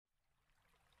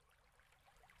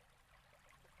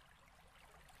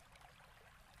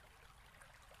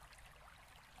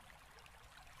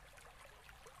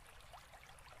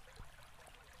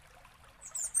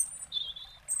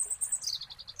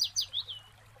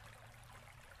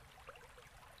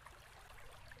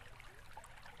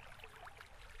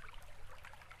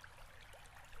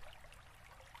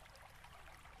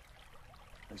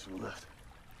Thanks for the lift.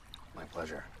 My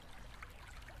pleasure.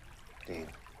 Dean.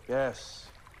 Yes.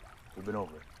 We've been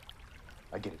over it.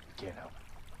 I get it. You can't help.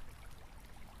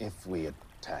 If we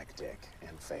attack Dick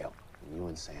and fail, you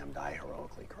and Sam die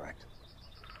heroically, correct?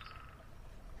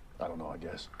 I don't know, I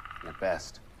guess. At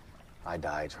best, I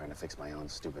die trying to fix my own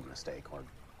stupid mistake, or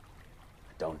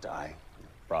I don't die,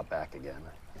 brought back again.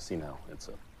 You see, no, it's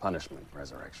a punishment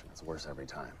resurrection. It's worse every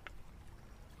time.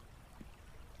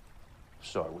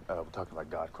 Sorry, we're talking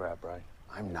about God crap, right?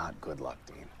 I'm not good luck,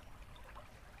 Dean.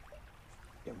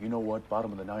 Yeah, you know what?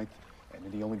 Bottom of the ninth, and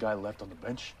you're the only guy left on the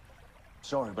bench?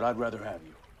 Sorry, but I'd rather have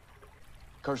you.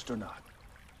 Cursed or not.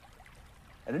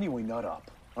 And anyway, nut up.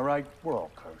 All right? We're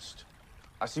all cursed.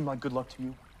 I seem like good luck to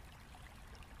you?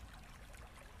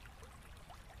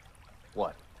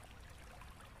 What?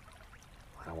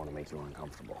 I don't want to make you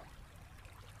uncomfortable,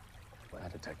 but I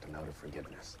detect a note of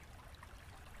forgiveness.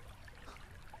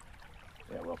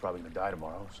 Yeah, well, probably gonna die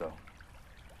tomorrow, so...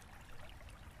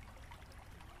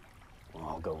 Well,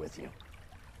 I'll go with you.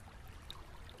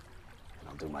 And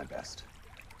I'll do my best.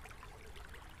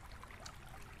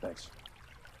 Thanks.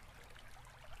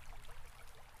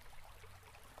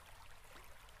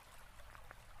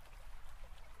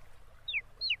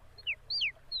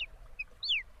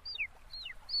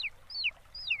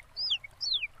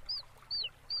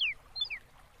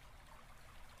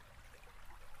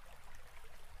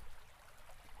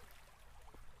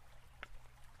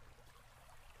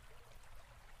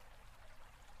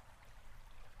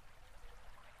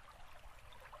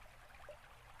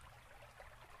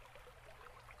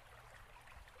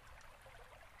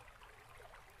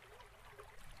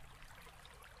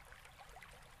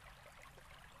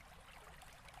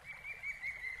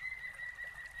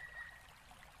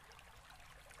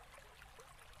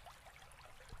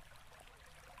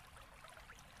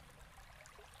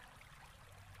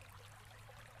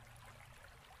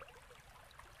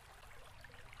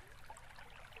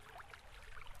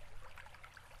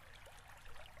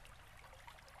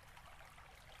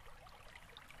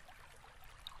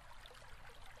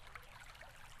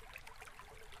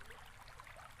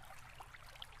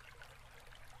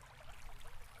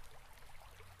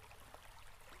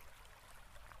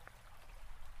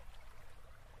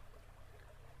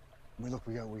 I mean, look,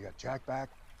 we got Jack back.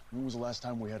 When was the last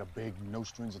time we had a big,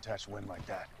 no-strings-attached win like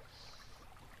that?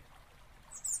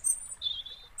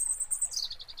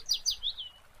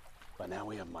 But now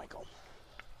we have Michael.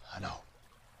 I know.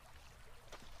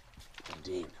 And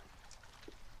Dean.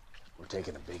 We're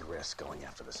taking a big risk going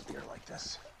after the spear like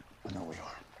this. I know we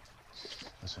are.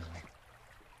 Listen to me.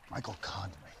 Michael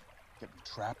conned me, get me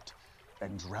trapped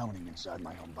and drowning inside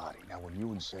my own body. Now, when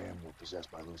you and Sam were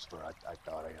possessed by Lucifer, I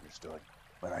thought I understood.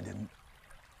 But I didn't.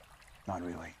 Not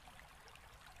really.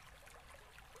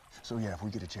 So yeah, if we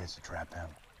get a chance to trap him,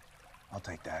 I'll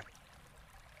take that.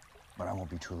 But I won't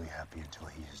be truly happy until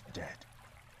he is dead.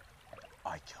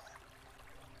 I kill him.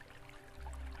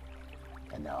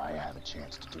 And now I have a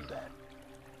chance to do that.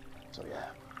 So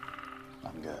yeah,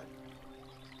 I'm good.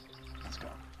 Let's go.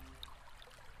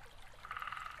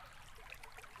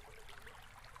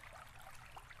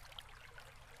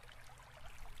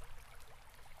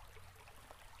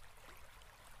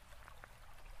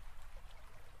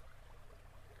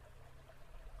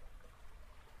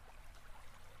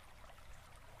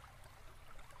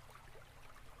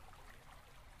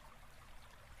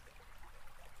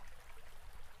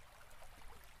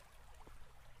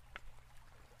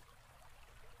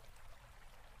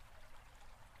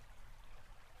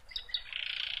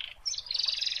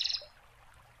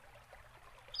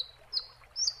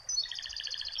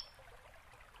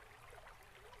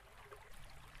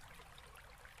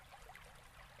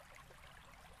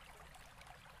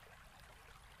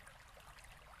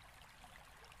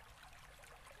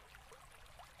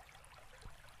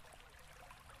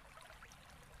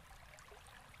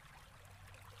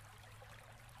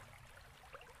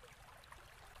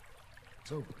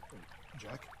 So,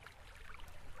 Jack?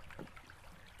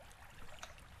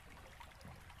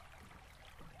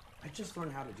 I just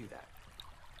learned how to do that.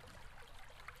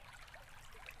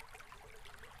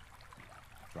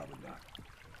 Probably not.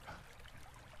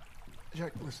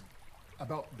 Jack, listen.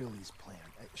 About Billy's plan.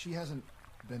 She hasn't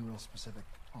been real specific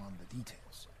on the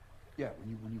details. Yeah,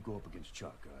 when you go up against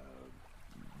Chuck,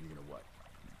 you're gonna what?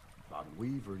 Bob and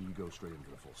weave, or do you go straight into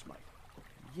the full smite?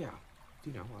 Yeah,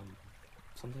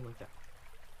 something like that.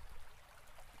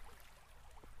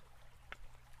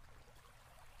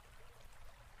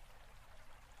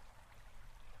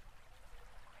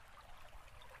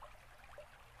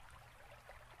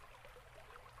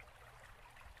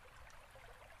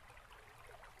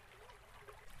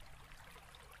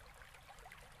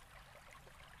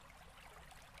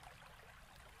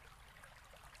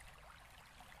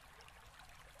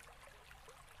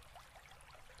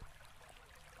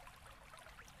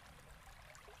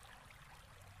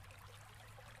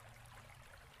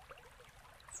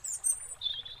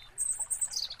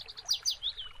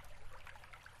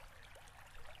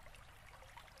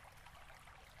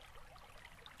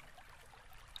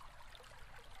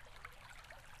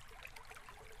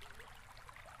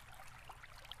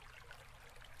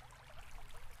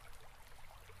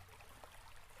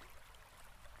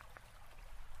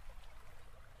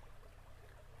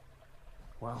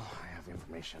 Well, I have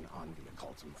information on the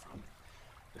occultum from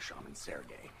the shaman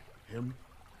Sergei. Him?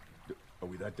 Are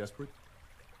we that desperate?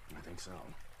 I think so.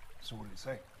 So what did he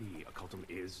say? The occultum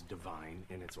is divine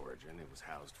in its origin. It was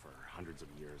housed for hundreds of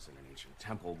years in an ancient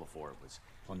temple before it was...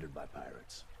 Plundered by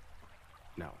pirates.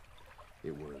 No.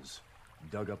 It was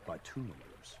dug up by tomb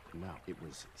raiders. No. It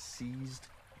was seized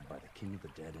by the King of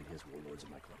the Dead and his warlords of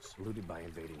Mykonos. Looted by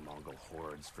invading Mongol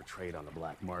hordes for trade on the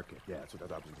black market. Yeah, that's what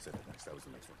I was going to say that next. That was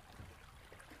the next one.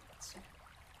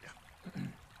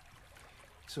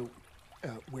 So,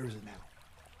 where is it now?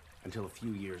 Until a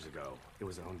few years ago, it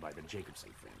was owned by the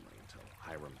Jacobson family until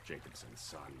Hiram Jacobson's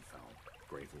son fell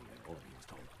gravely ill and he was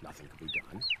told nothing could be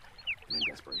done. And in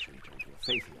desperation, he turned to a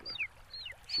faith healer.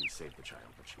 She saved the child,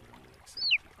 but she would only accept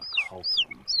the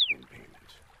occultum in payment.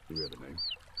 Do we have a name?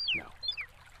 No,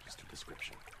 just a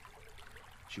description.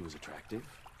 She was attractive,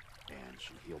 and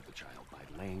she healed the child by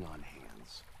laying on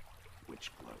hands, which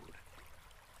glowed.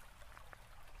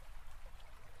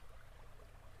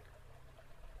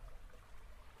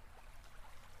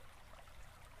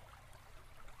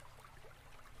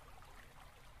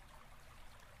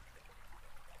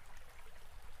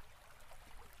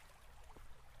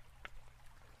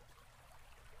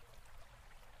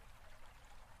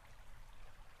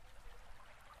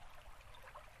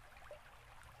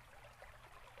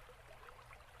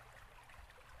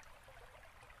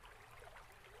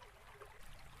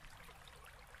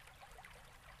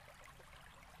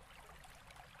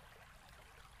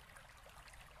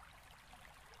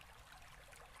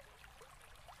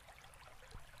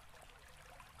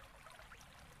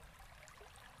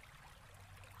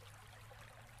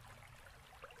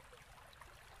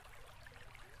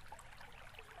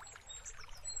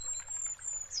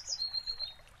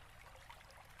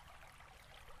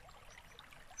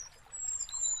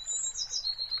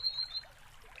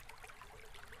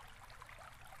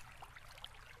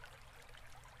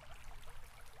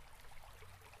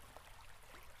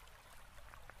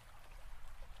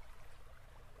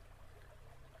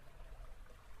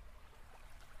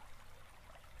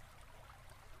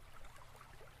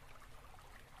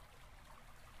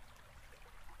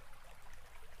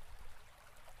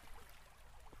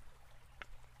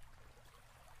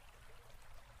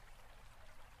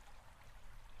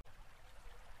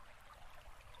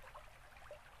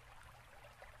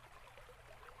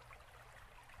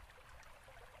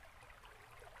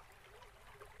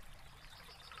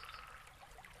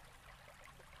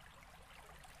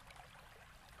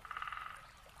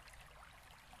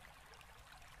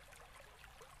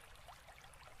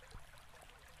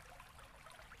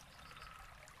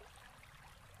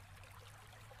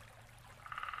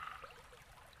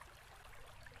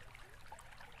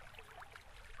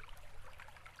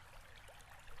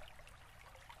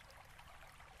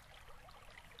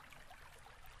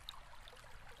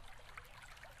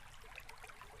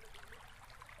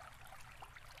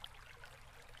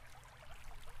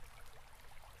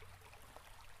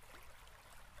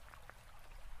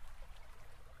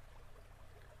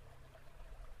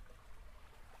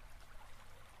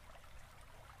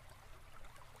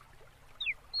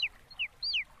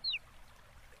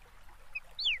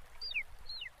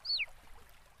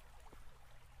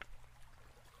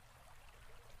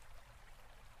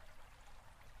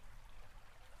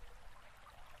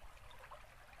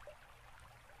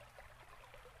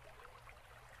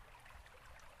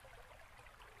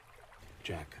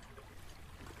 Jack,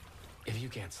 if you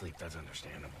can't sleep, that's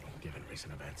understandable, given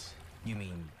recent events. You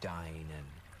mean dying and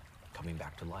coming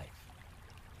back to life?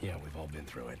 Yeah, we've all been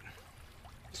through it.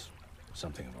 It's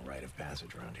something of a rite of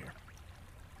passage around here.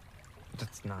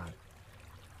 That's not...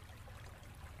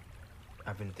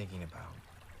 I've been thinking about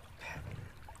heaven.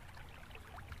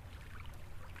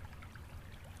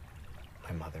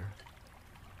 My mother.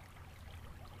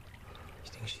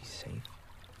 You think she's safe?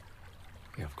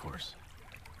 Yeah, of course.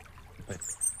 But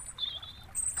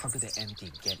how could the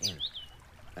empty get in?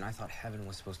 And I thought heaven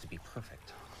was supposed to be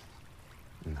perfect.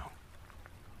 No.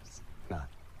 It's not.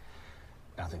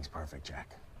 Nothing's perfect,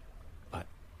 Jack. But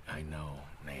I know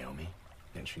Naomi,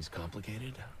 and she's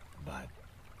complicated, but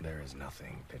there is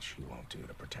nothing that she won't do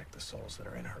to protect the souls that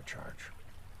are in her charge.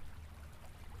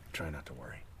 Try not to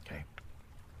worry, okay?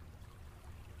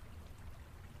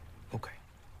 Okay.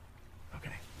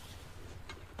 Okay.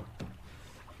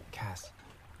 Cass,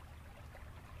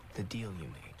 the deal you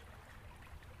made.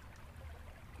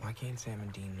 Why can't Sam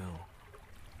and Dean know?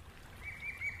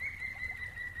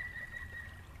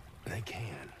 They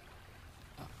can.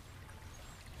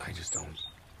 I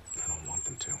don't want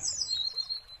them to.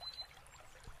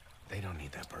 They don't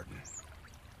need that burden.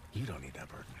 You don't need that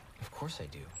burden. Of course I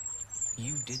do.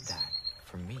 You did that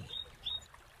for me.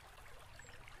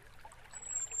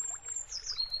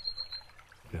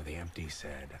 know, the empty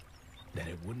said that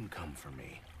it wouldn't come for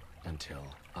me until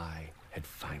I had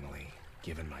finally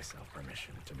given myself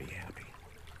permission to be happy.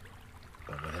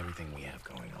 But with everything we have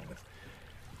going on,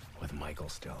 with Michael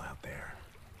still out there,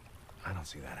 I don't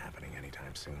see that happening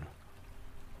anytime soon.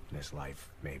 This life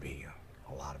may be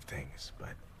a lot of things,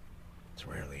 but it's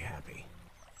rarely happy.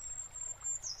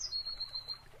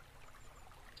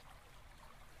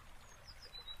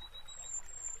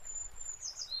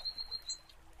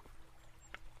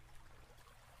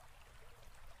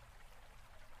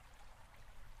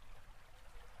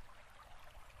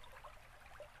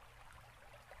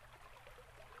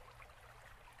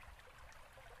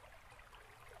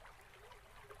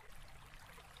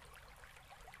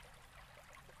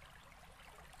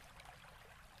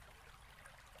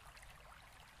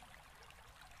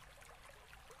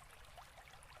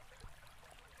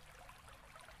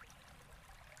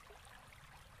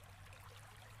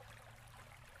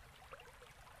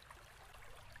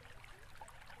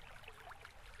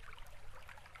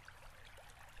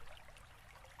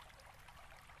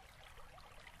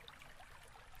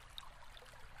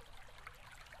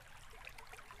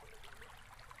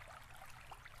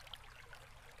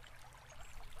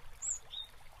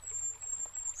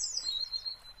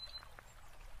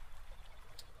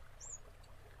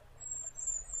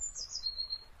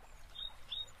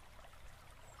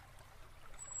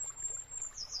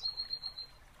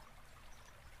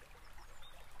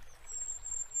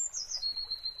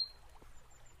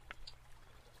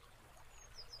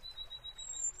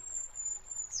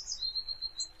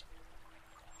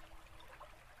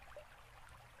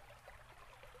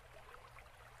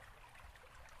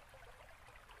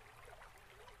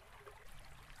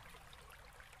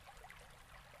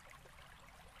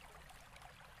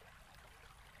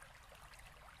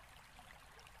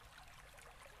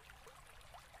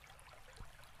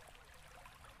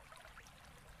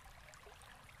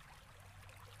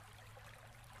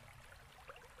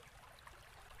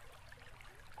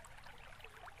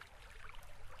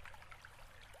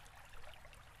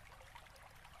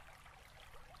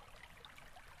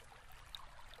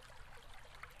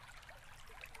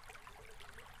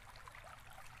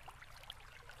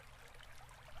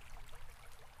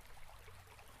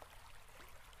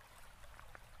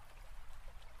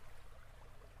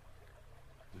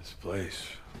 This place,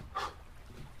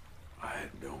 I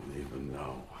don't even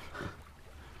know.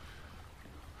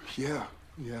 Yeah.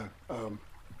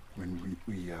 When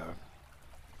we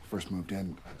first moved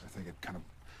in, I think it kind of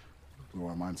blew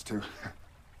our minds too.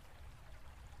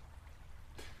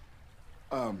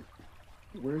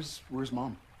 Where's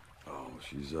Mom? Oh,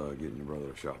 she's getting your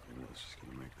brother a shopping list. She's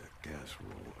gonna make that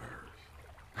casserole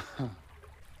hers.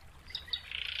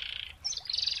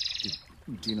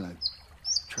 Dina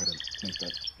tried to make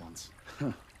that once.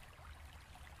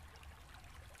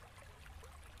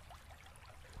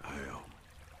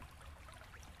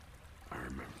 I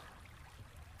remember.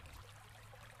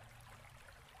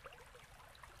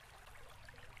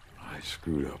 I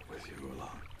screwed up with you a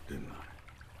lot, didn't I?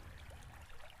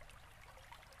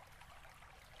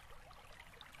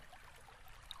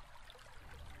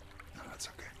 No, that's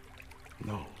okay.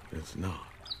 No, it's not.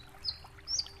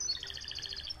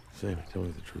 Sammy, tell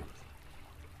me the truth.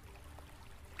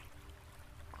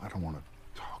 I don't want to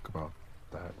talk about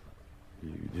that.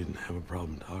 You didn't have a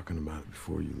problem talking about it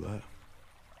before you left.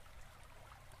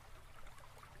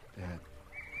 Dad.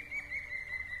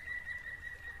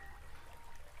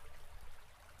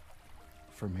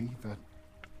 For me, that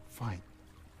fight,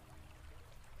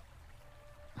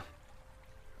 that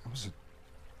was a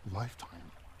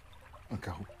lifetime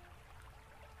ago.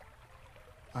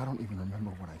 I don't even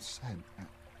remember what I said.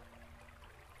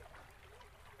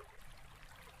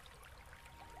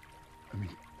 I mean,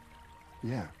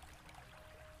 yeah.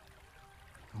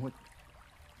 You know what?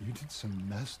 You did some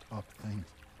messed up things.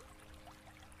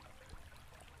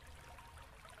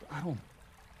 But I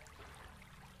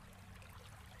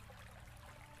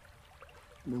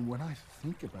mean, when I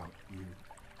think about you,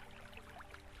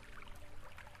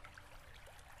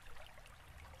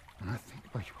 and I think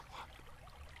about you a lot,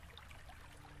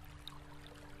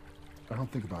 I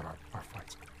don't think about our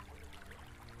fights.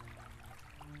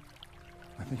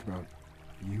 I think about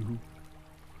you.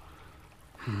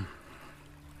 I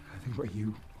think about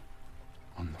you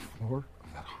on the floor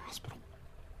of that hospital.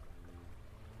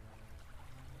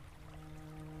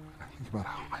 I think about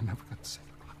how I never got to say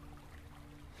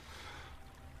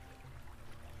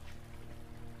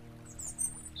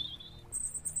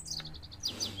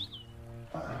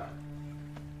goodbye.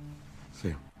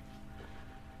 Sam.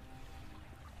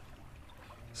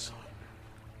 Son.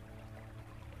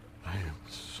 I am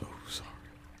so sorry.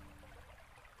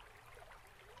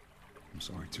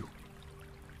 I'm sorry too.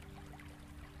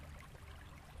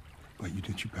 But you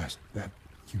did your best.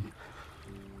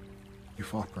 You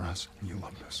fought for us, and you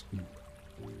loved us.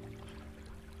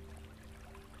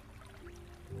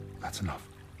 That's enough.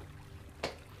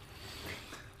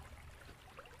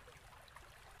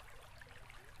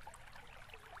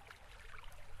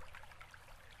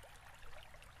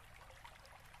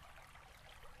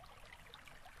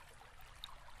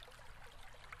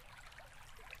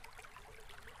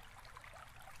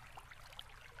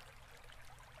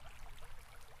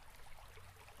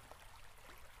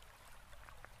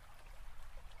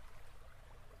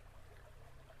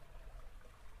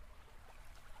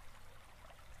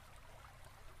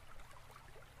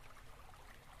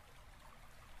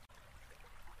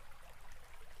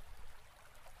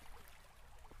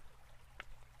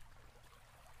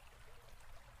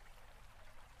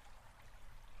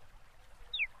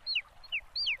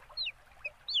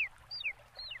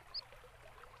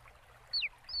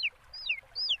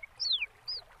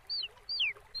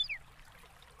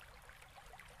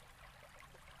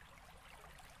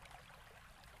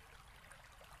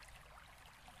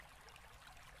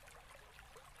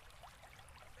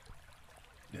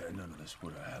 Yeah, none of this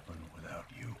would have happened without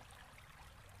you.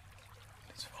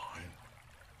 It's fine.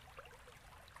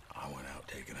 I went out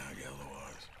taking out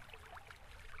Yelloweyes.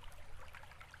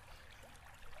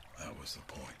 That was the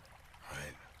point,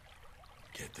 right?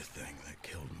 Get the thing that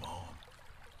killed Mom.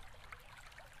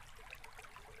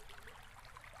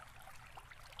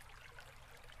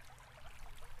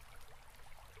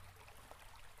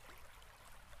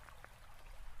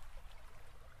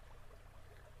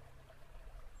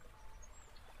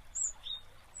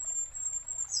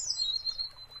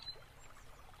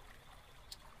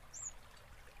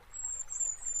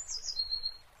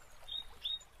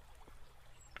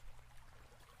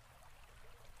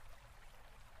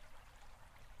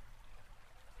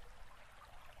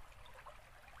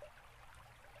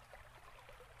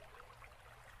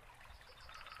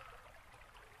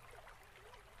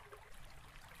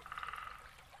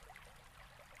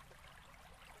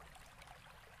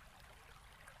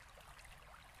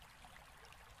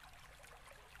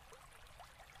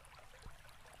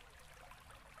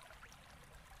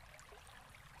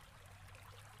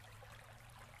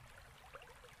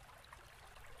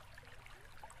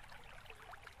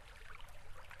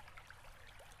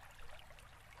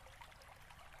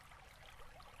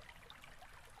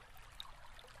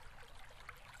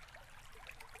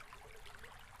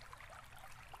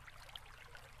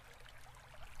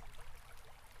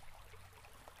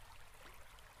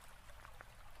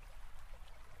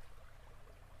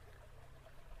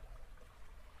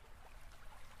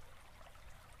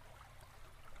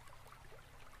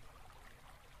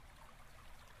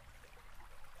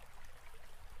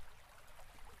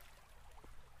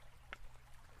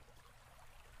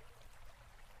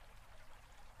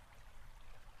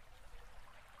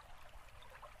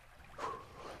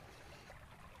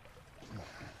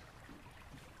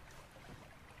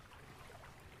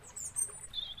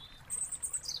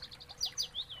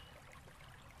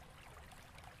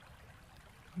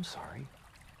 I'm sorry.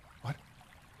 What?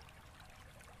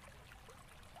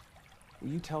 Will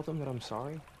you tell them that I'm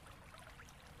sorry?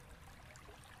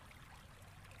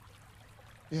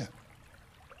 Yeah.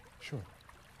 Sure.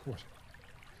 Of course.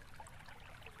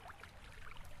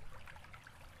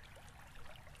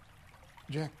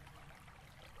 Jack,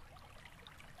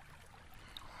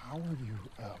 how are you,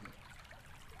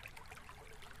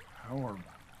 how are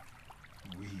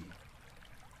we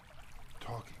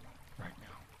talking right now?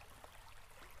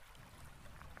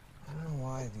 I don't know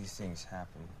why these things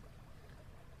happen.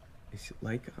 It's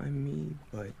like I'm me,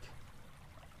 but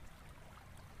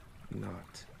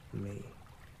not me.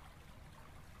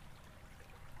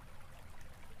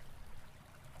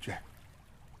 Jack,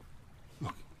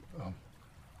 look,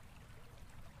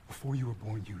 before you were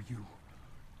born, you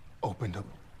opened up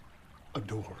a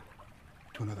door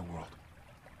to another world.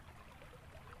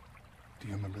 Do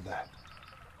you remember that?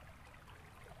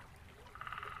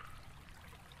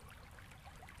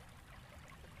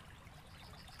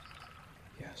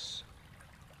 Yes.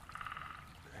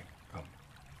 Okay,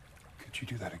 could you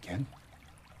do that again?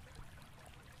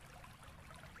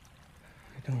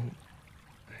 I don't...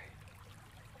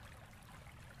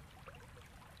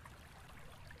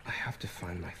 I have to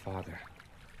find my father.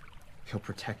 He'll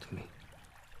protect me.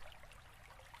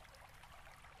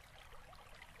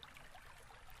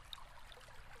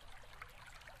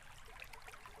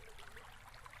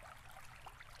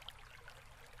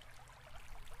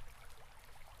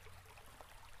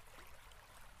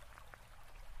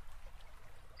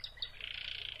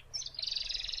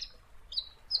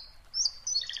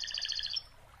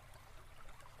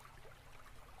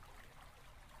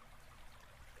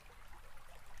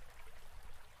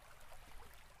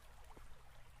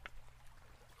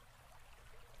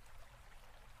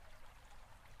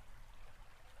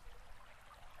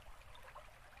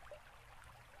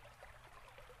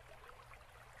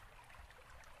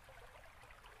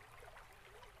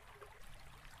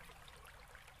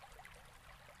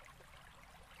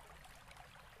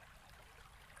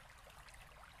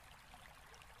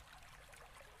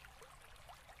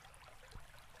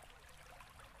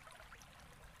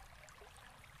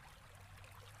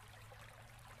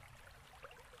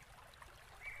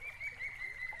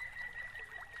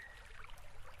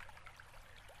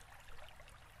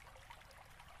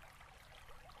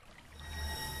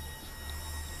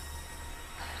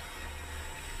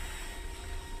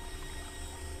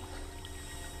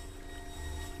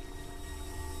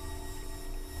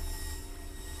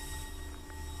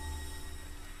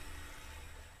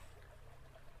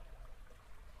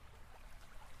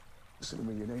 Listen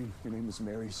to me. Your name is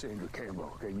Mary Sandra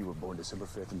Campbell. Okay, you were born December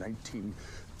 5th,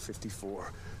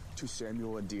 1954, to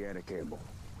Samuel and Deanna Campbell.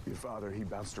 Your father, he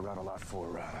bounced around a lot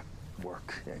for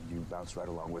work, and you bounced right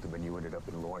along with him, and you ended up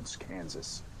in Lawrence,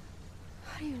 Kansas.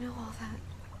 How do you know all that?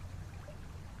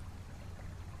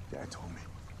 Dad told me.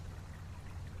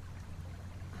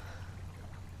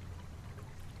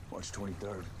 March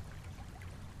 23rd,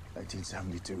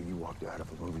 1972, you walked out of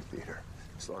a movie theater,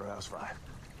 Slaughterhouse-Five.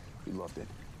 You loved it,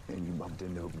 and you bumped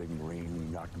into a big Marine, and you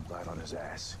knocked him flat on his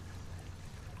ass.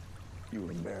 You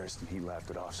were embarrassed, and he laughed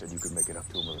it off, said you could make it up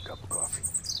to him with a cup of coffee.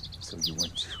 So you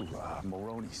went to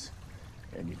Maroney's,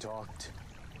 and you talked,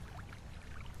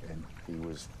 and he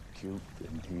was cute,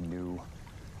 and he knew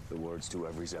the words to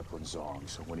every Zeppelin song.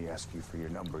 So when he asked you for your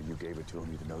number, you gave it to him,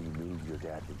 even though you knew your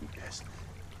dad would be pissed.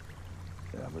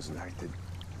 That was the night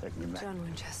that you met. John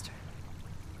Winchester.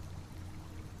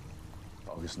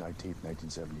 August 19th,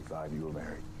 1975, you were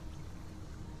married.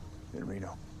 In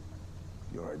Reno.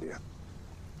 Your idea.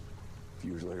 A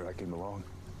few years later, I came along.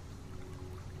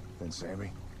 Then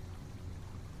Sammy.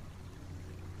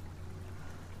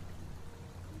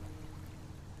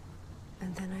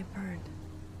 And then I burned.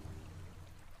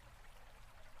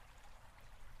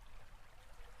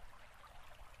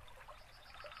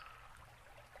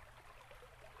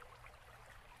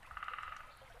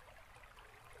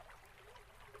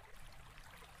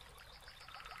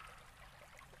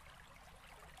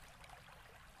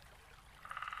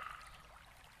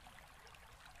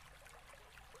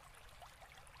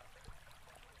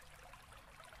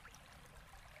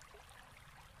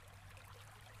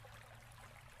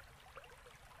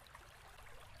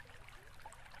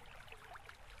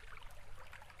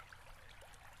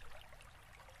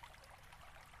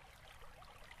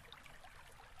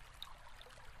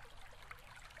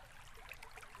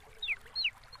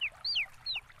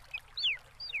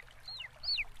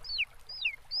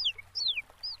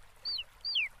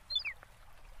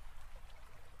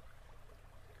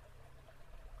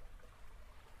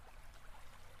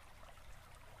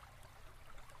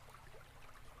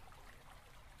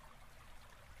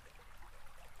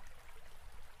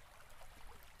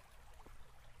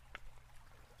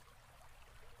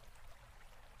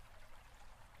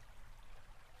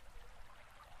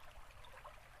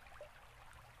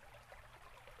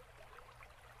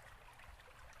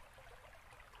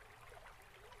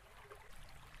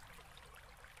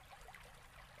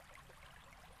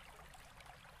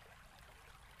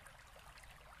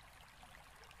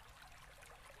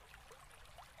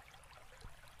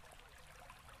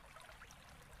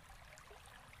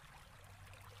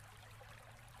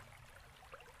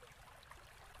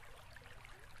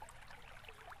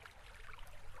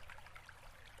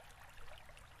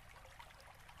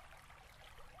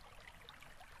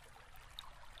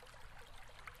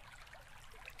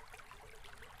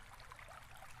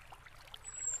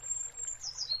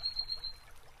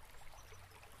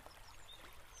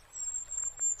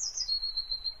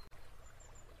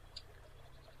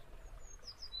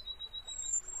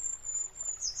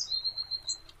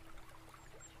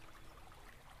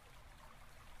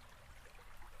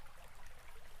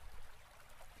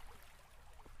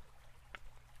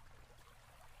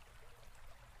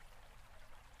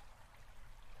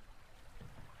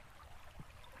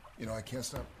 You know, I can't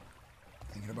stop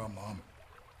thinking about Mom.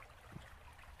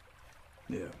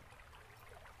 Yeah.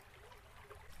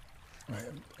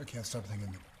 I can't stop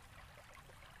thinking that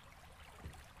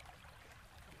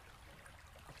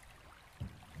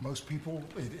most people,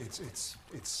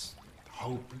 it's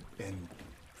hope and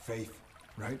faith,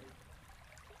 right?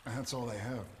 And that's all they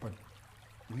have, but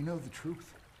we know the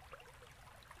truth.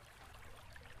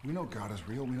 We know God is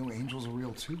real, we know angels are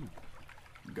real too.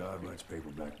 God writes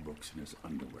paperback books in his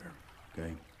underwear,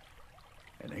 okay?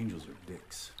 And angels are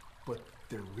dicks. But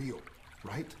they're real,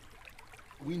 right?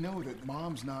 We know that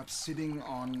Mom's not sitting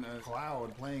on a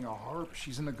cloud playing a harp.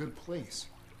 She's in a good place.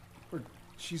 Or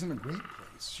she's in a great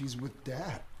place. She's with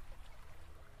Dad.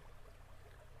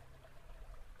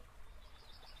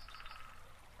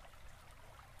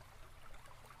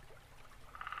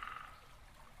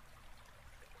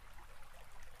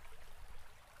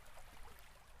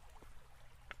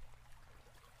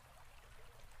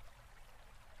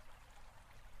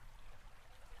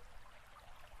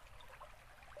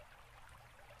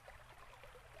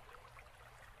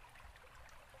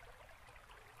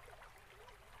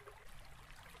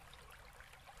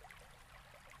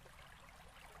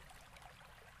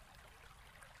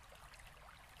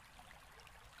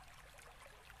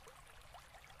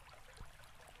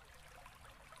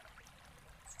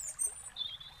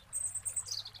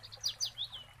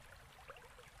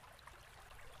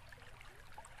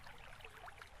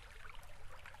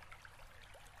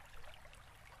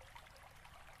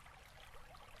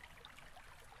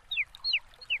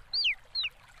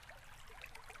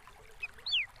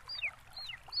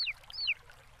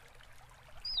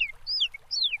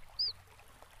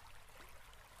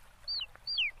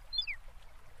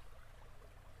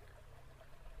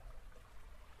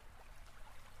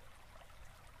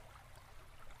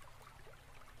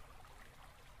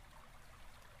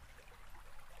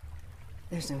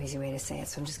 There's no easy way to say it,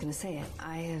 so I'm just gonna say it.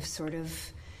 I have sort of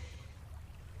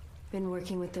been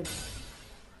working with the...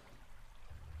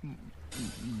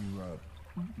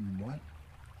 What?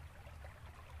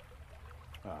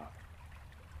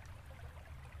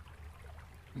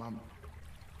 Mom,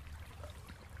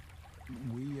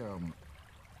 we have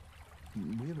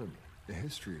a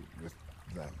history with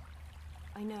them.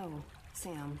 I know,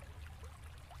 Sam.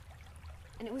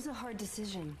 And it was a hard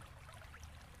decision.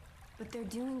 But they're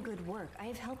doing good work. I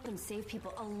have helped them save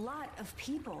people, a lot of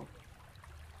people.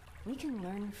 We can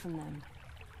learn from them.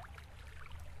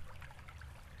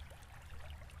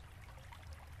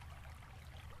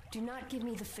 Do not give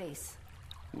me the face.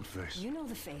 What face? You know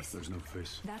the face. There's no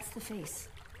face. That's the face.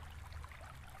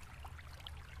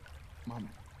 Mom,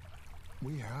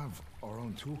 we have our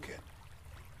own toolkit,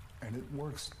 and it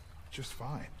works just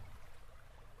fine.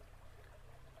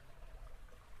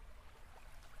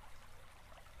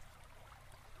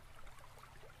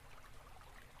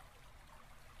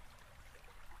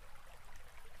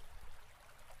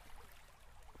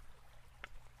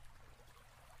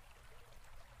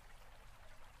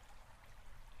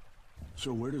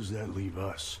 So where does that leave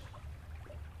us?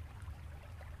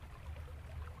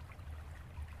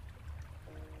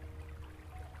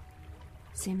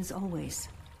 Same as always.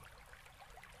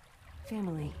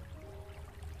 Family.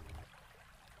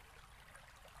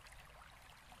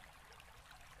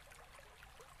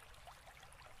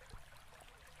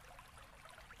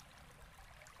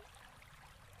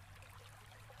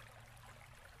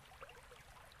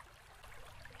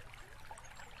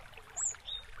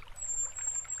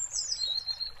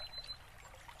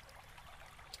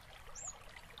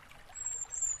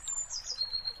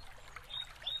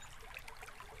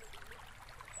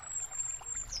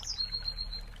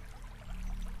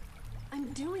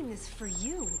 I'm doing this for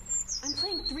you. I'm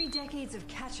playing 3 decades of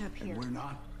catch-up here. And we're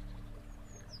not?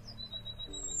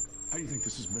 How do you think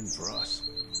this has been for us?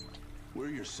 We're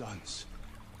your sons.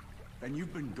 And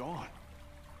you've been gone.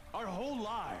 Our whole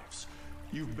lives,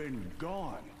 you've been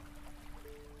gone.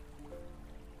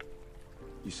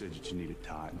 You said that you needed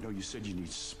time. No, you said you need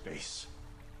space.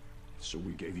 So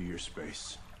we gave you your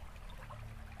space.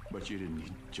 But you didn't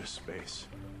need just space.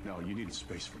 No, you needed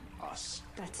space from us.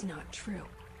 That's not true.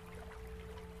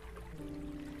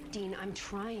 Dean, I'm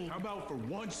trying. How about for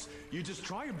once, you just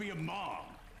try and be a mom?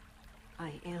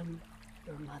 I am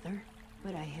your mother,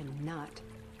 but I am not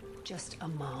just a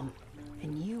mom.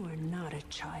 And you are not a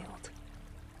child.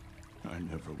 I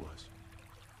never was.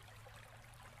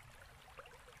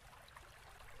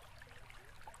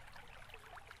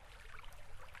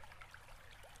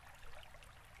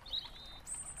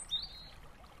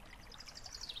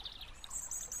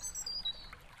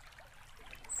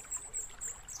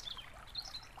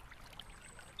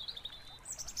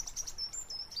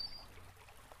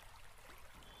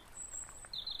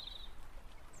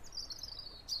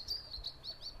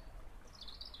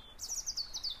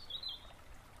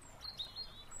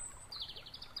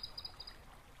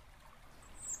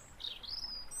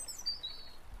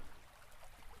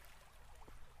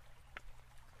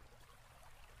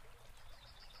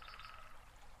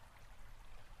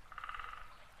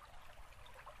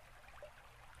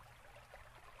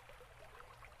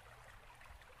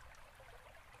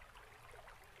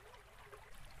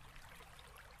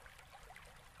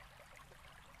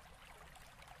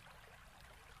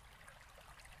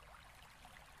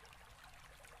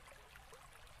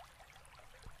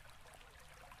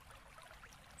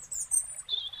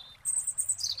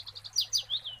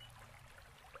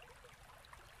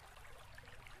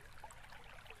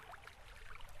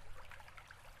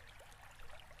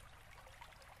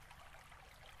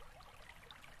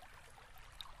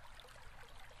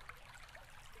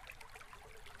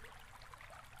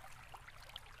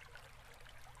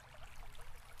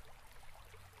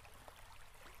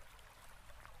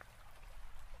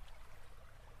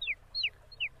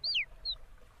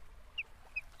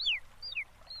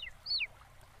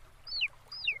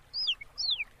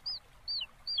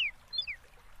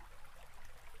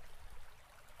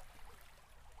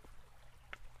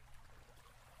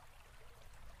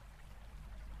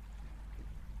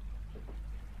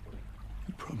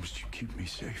 Promised you'd keep me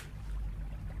safe.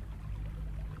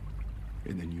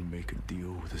 And then you make a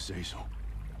deal with Azazel.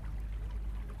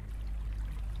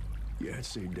 Yeah, it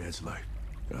saved Dad's life.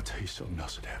 But I'll tell you something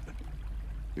else that happened.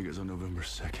 Because on November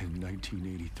 2nd,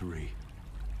 1983,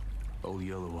 old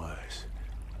Yellow Eyes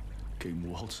came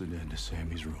waltzing into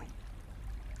Sammy's room.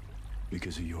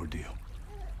 Because of your deal.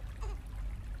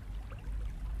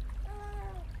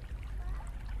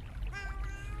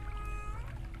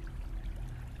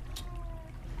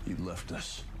 He left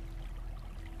us.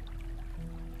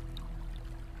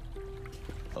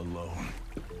 alone.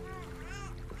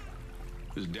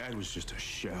 His dad was just a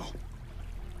shell.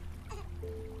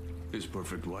 His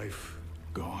perfect wife,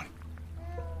 gone.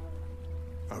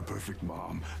 Our perfect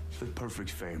mom, the perfect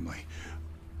family,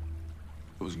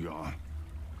 was gone.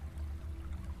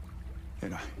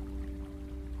 And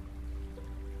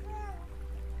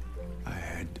I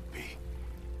had to be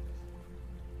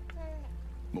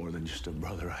more than just a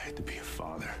brother. I had to be a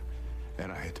father,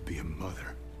 and I had to be a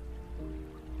mother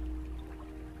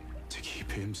to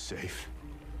keep him safe.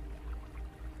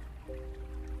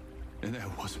 And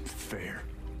that wasn't fair.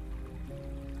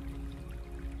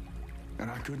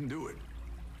 And I couldn't do it.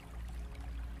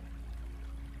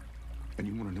 And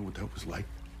you want to know what that was like?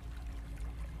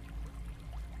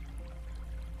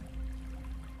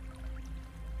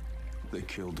 They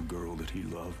killed the girl that he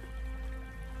loved.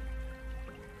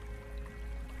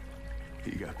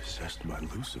 He got possessed by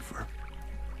Lucifer.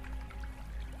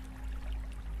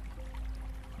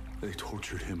 They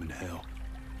tortured him in hell.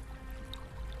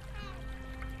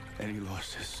 And he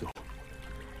lost his soul.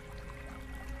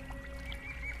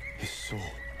 His soul.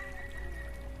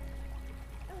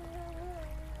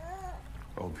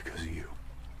 All because of you.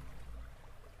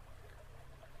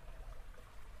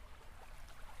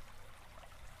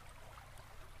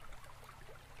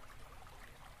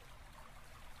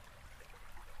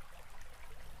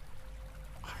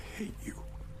 I hate you.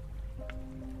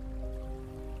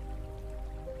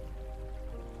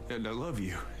 And I love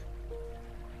you.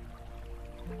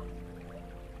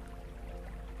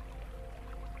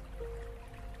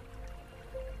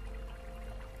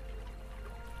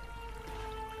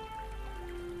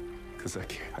 Because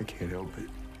I can't help it.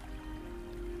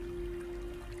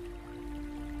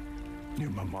 You're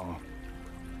my mom.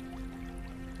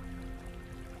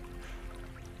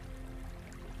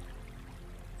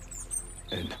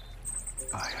 And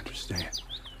I understand.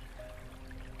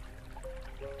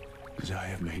 Because I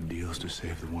have made deals to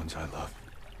save the ones I love.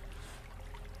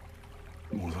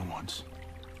 More than once.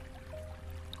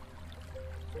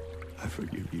 I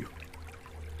forgive you.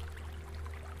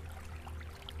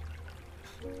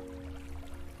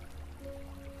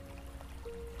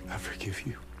 I forgive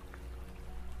you.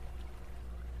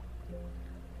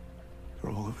 For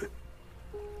all of it.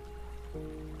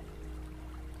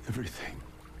 Everything.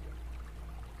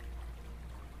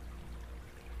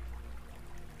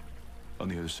 On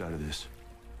the other side of this,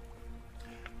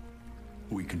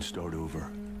 we can start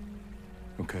over.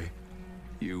 Okay?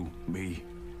 You, me,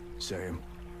 Sam.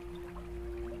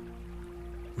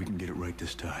 We can get it right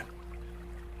this time.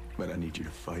 But I need you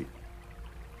to fight.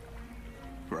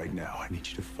 Right now, I need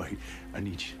you to fight. I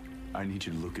need you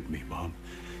to look at me, Mom.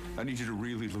 I need you to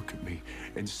really look at me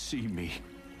and see me.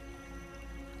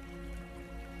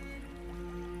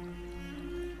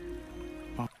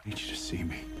 Mom, I need you to see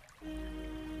me.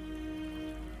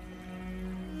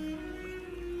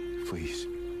 Please.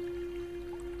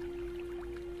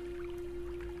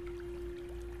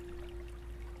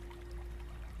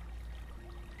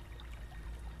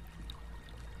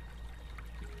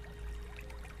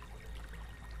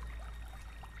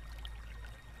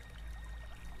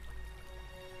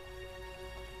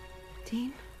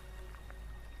 Dean?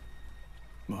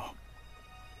 Mom.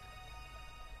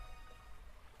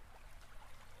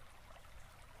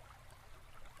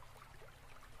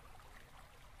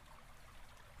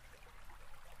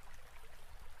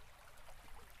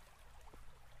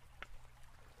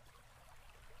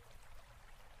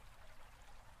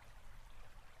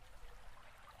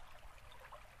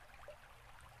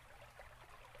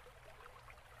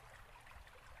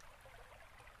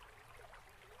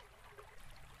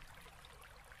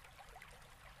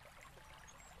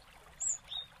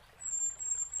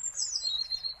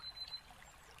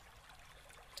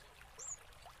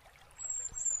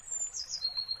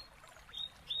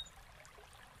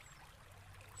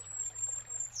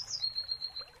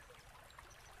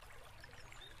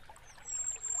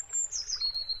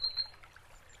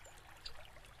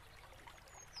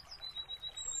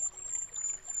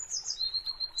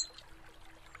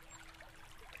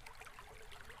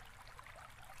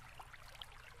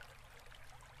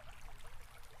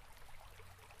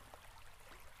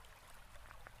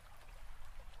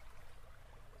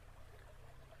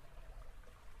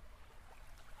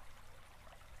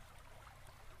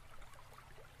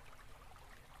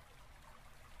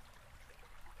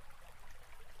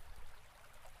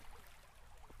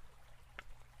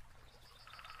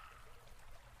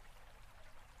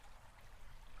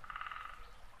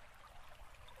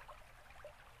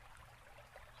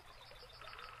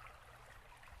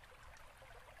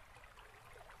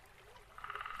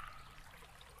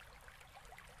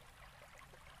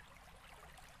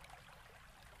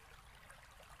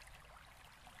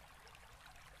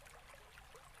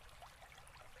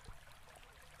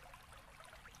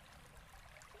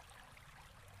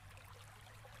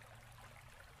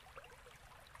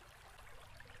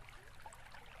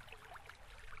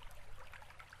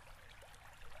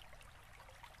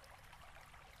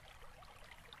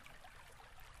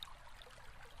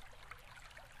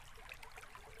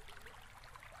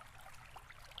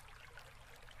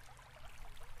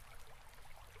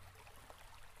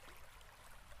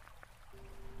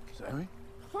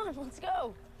 on, let's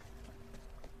go.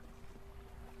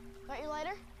 Got your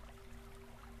lighter?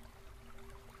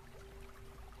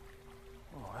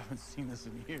 Oh, I haven't seen this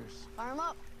in years. Fire 'em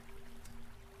up.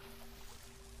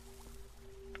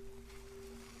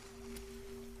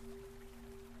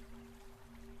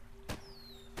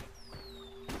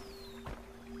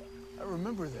 I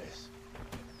remember this.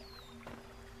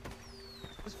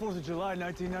 It's 4th of July,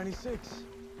 1996.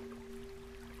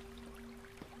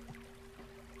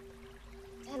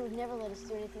 Dad would never let us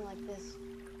do anything like this.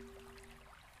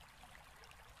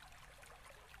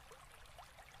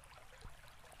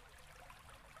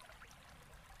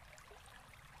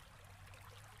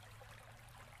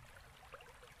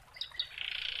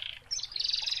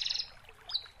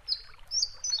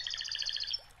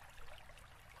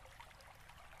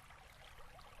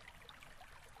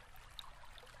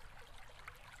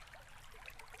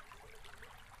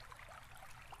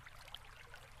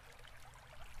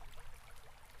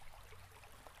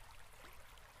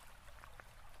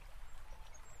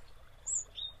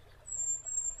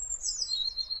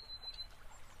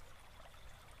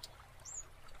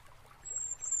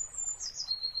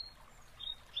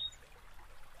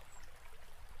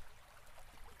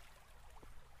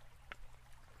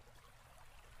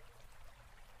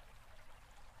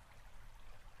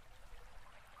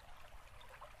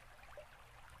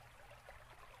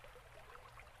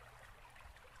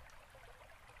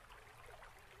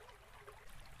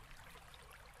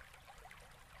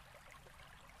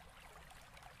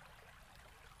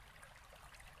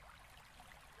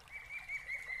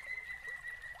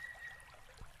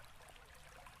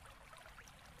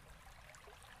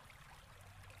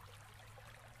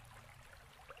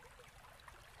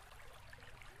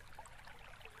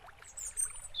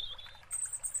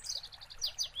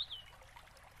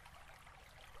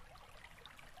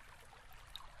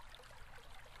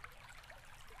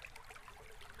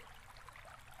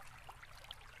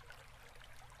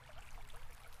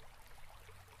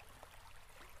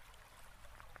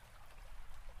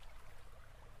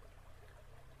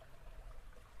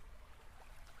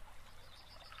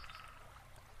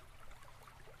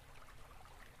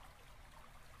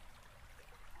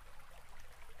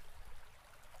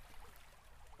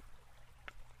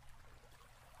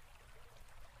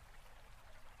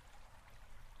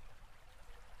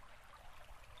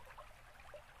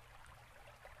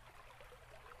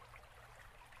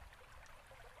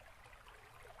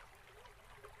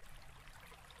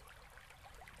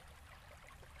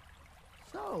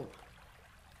 So,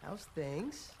 how's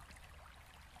things?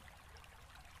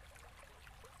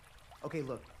 Okay,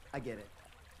 look, I get it.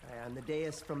 I'm the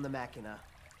deus from the machina,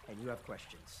 and you have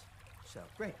questions. So,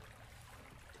 great.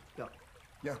 Go.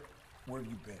 Yeah, where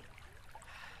have you been?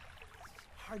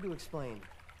 Hard to explain.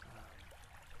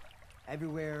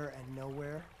 Everywhere and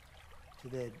nowhere, to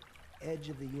the edge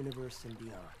of the universe and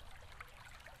beyond.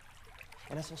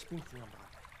 And I saw Springfield on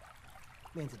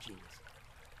Broadway. Man's a genius.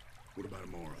 What about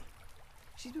Amora?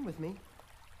 She's been with me.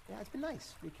 Yeah, it's been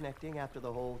nice reconnecting after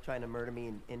the whole trying to murder me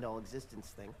and end all existence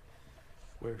thing.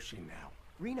 Where's she now?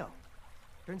 Reno.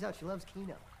 Turns out she loves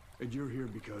Kino. And you're here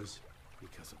because?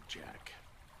 Because of Jack.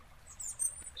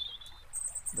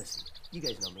 Listen, you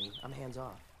guys know me. I'm hands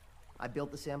off. I built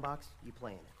the sandbox, you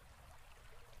play in it.